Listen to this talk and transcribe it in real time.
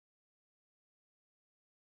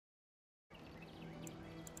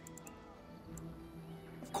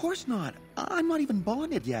course not. I'm not even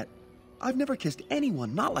bonded yet. I've never kissed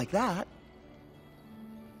anyone, not like that.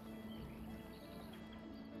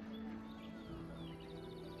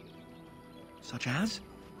 Such as?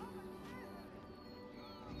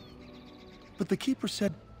 But the Keeper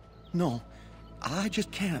said, no, I just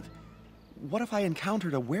can't. What if I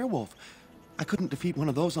encountered a werewolf? I couldn't defeat one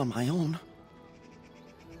of those on my own.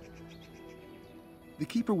 The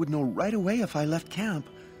Keeper would know right away if I left camp.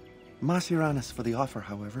 Masiranis for the offer,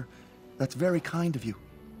 however. That's very kind of you.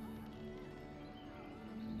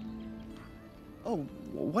 Oh,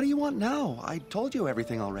 what do you want now? I told you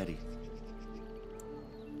everything already.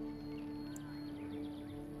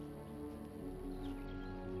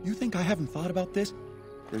 You think I haven't thought about this?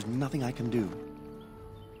 There's nothing I can do.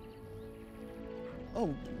 Oh,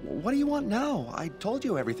 what do you want now? I told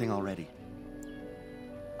you everything already.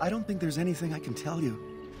 I don't think there's anything I can tell you.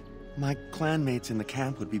 My clanmates in the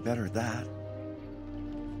camp would be better at that.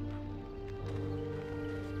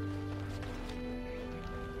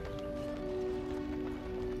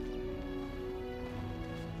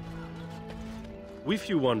 We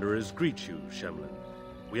few wanderers greet you, Shemlin.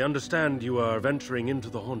 We understand you are venturing into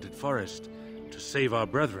the haunted forest to save our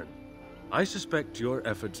brethren. I suspect your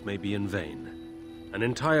efforts may be in vain. An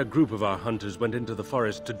entire group of our hunters went into the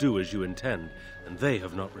forest to do as you intend, and they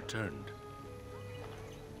have not returned.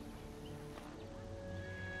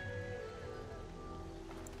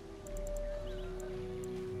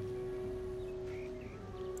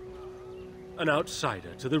 An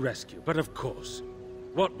outsider to the rescue, but of course,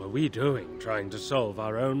 what were we doing trying to solve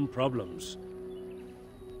our own problems?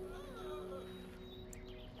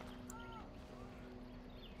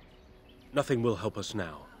 Nothing will help us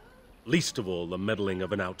now. Least of all, the meddling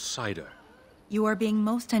of an outsider. You are being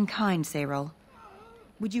most unkind, Cyril.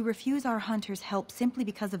 Would you refuse our hunters' help simply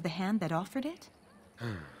because of the hand that offered it?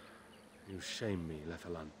 You shame me,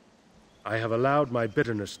 Lethalan. I have allowed my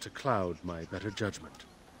bitterness to cloud my better judgment.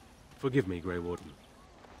 Forgive me, Grey Warden.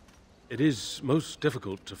 It is most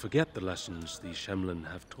difficult to forget the lessons the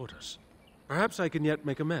Shemlin have taught us. Perhaps I can yet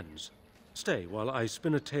make amends. Stay while I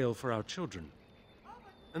spin a tale for our children.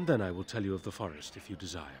 And then I will tell you of the forest if you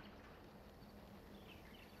desire.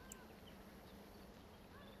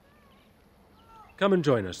 Come and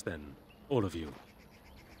join us then, all of you.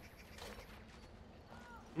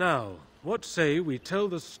 Now, what say we tell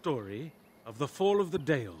the story of the fall of the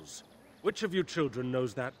Dales? Which of you children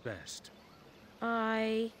knows that best?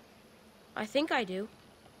 I think I do.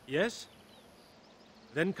 Yes?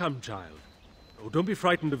 Then come, child. Oh, don't be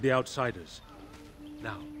frightened of the outsiders.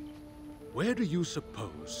 Now, where do you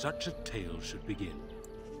suppose such a tale should begin?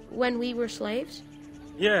 When we were slaves?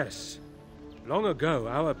 Yes. Long ago,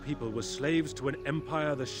 our people were slaves to an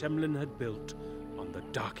empire the Shemlin had built on the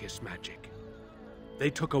darkest magic.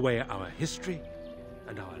 They took away our history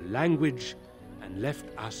and our language and left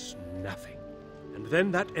us nothing. And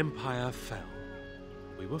then that empire fell.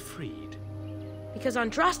 We were freed. Because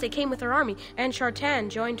Andraste came with her army, and Shartan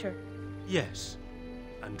joined her. Yes.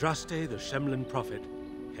 Andraste, the Shemlin prophet,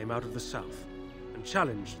 came out of the south and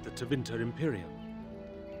challenged the Tevinter Imperium.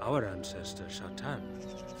 Our ancestor, Shartan,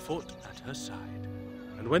 fought at her side.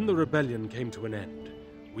 And when the rebellion came to an end,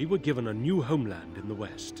 we were given a new homeland in the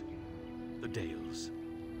west, the Dales.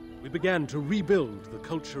 We began to rebuild the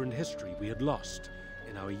culture and history we had lost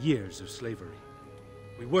in our years of slavery.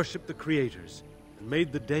 We worshipped the creators and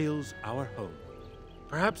made the Dales our home.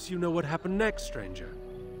 Perhaps you know what happened next, stranger.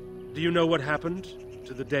 Do you know what happened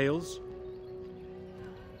to the Dales?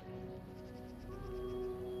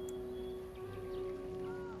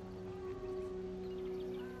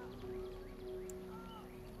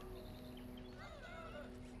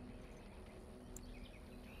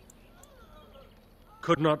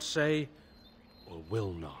 Could not say, or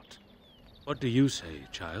will not. What do you say,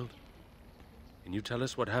 child? Can you tell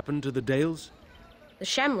us what happened to the Dales? The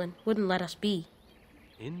Shemlin wouldn't let us be.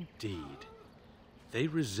 Indeed. They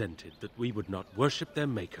resented that we would not worship their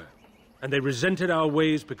maker, and they resented our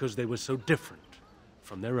ways because they were so different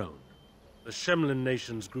from their own. The Shemlin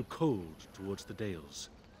nations grew cold towards the Dales.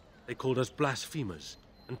 They called us blasphemers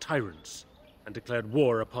and tyrants, and declared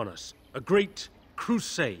war upon us, a great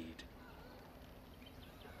crusade.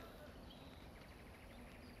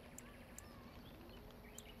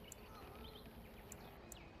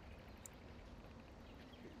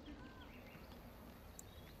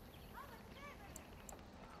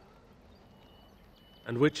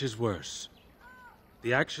 And which is worse,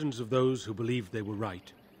 the actions of those who believed they were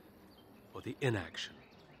right, or the inaction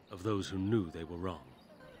of those who knew they were wrong?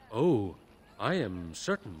 Oh, I am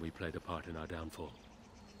certain we played a part in our downfall.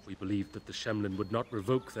 We believed that the Shemlin would not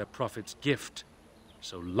revoke their prophet's gift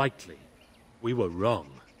so lightly. We were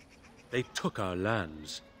wrong. They took our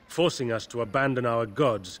lands, forcing us to abandon our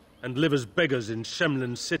gods and live as beggars in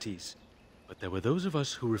Shemlin cities. But there were those of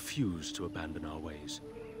us who refused to abandon our ways.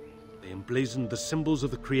 They emblazoned the symbols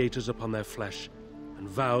of the creators upon their flesh and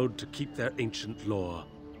vowed to keep their ancient lore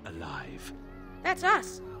alive. That's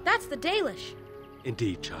us. That's the Dalish.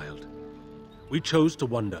 Indeed, child. We chose to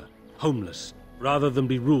wander, homeless, rather than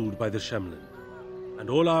be ruled by the Shemlin. And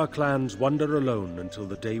all our clans wander alone until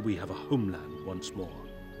the day we have a homeland once more.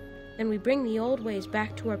 And we bring the old ways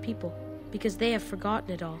back to our people, because they have forgotten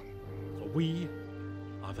it all. For we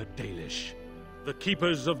are the Dalish, the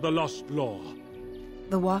keepers of the lost lore.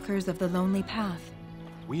 The walkers of the lonely path.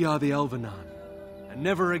 We are the Elvenan, and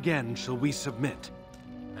never again shall we submit.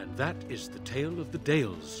 And that is the tale of the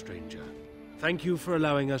Dales, stranger. Thank you for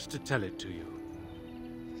allowing us to tell it to you.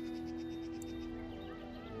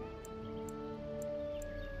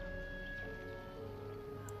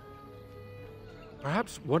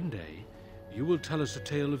 Perhaps one day you will tell us a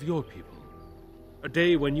tale of your people. A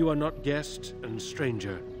day when you are not guest and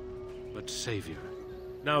stranger, but savior.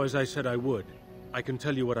 Now, as I said I would, I can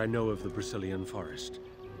tell you what I know of the Brisilian Forest.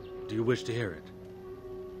 Do you wish to hear it?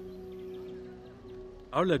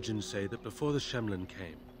 Our legends say that before the Shemlin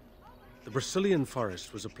came, the Brisilian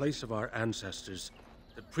Forest was a place of our ancestors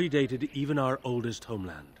that predated even our oldest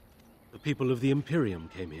homeland. The people of the Imperium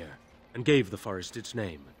came here and gave the forest its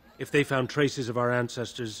name. If they found traces of our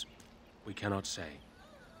ancestors, we cannot say.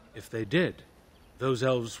 If they did, those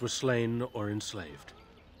elves were slain or enslaved.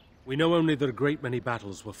 We know only that a great many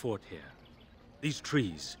battles were fought here. These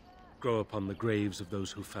trees grow upon the graves of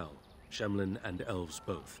those who fell, Shemlin and elves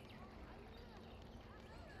both.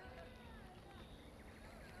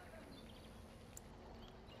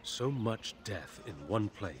 So much death in one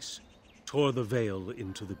place tore the veil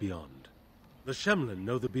into the beyond. The Shemlin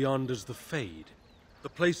know the beyond as the Fade, the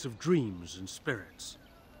place of dreams and spirits.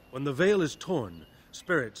 When the veil is torn,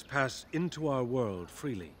 spirits pass into our world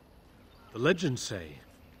freely. The legends say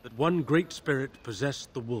that one great spirit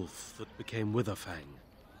possessed the wolf that became Witherfang,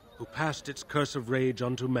 who passed its curse of rage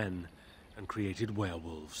onto men and created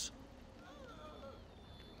werewolves.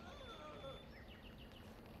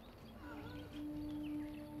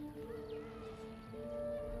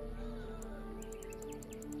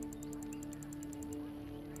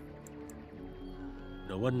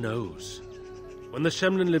 No one knows. When the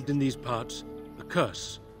Shemlin lived in these parts, the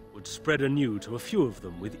curse would spread anew to a few of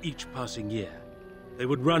them with each passing year. They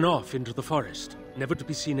would run off into the forest, never to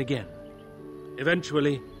be seen again.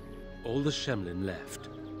 Eventually, all the Shemlin left.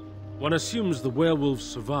 One assumes the werewolves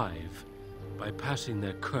survive by passing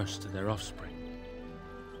their curse to their offspring.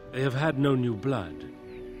 They have had no new blood,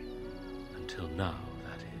 until now,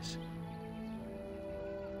 that is.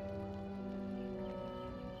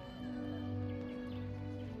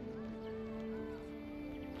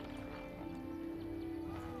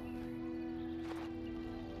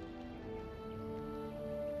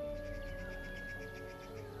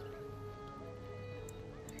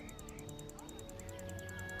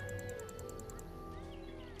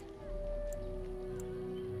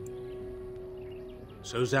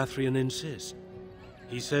 So Zathrian insists.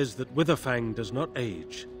 He says that Witherfang does not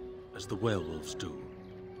age as the werewolves do.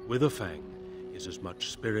 Witherfang is as much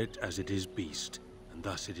spirit as it is beast, and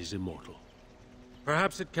thus it is immortal.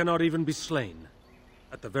 Perhaps it cannot even be slain.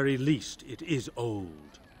 At the very least, it is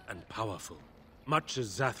old and powerful, much as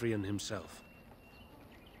Zathrian himself.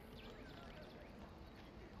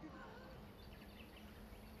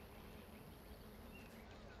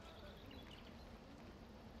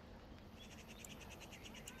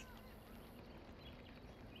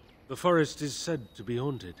 The forest is said to be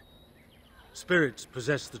haunted. Spirits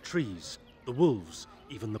possess the trees, the wolves,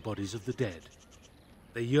 even the bodies of the dead.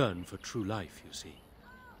 They yearn for true life, you see.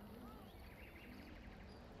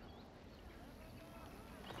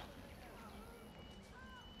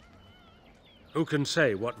 Who can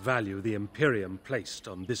say what value the Imperium placed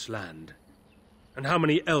on this land? And how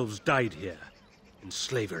many elves died here, in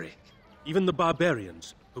slavery? Even the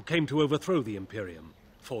barbarians, who came to overthrow the Imperium,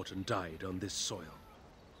 fought and died on this soil.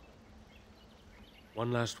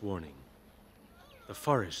 One last warning. The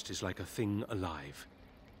forest is like a thing alive.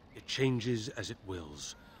 It changes as it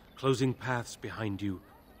wills, closing paths behind you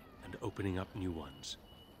and opening up new ones.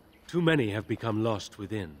 Too many have become lost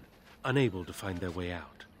within, unable to find their way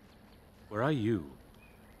out. Were I you,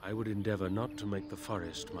 I would endeavor not to make the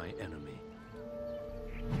forest my enemy.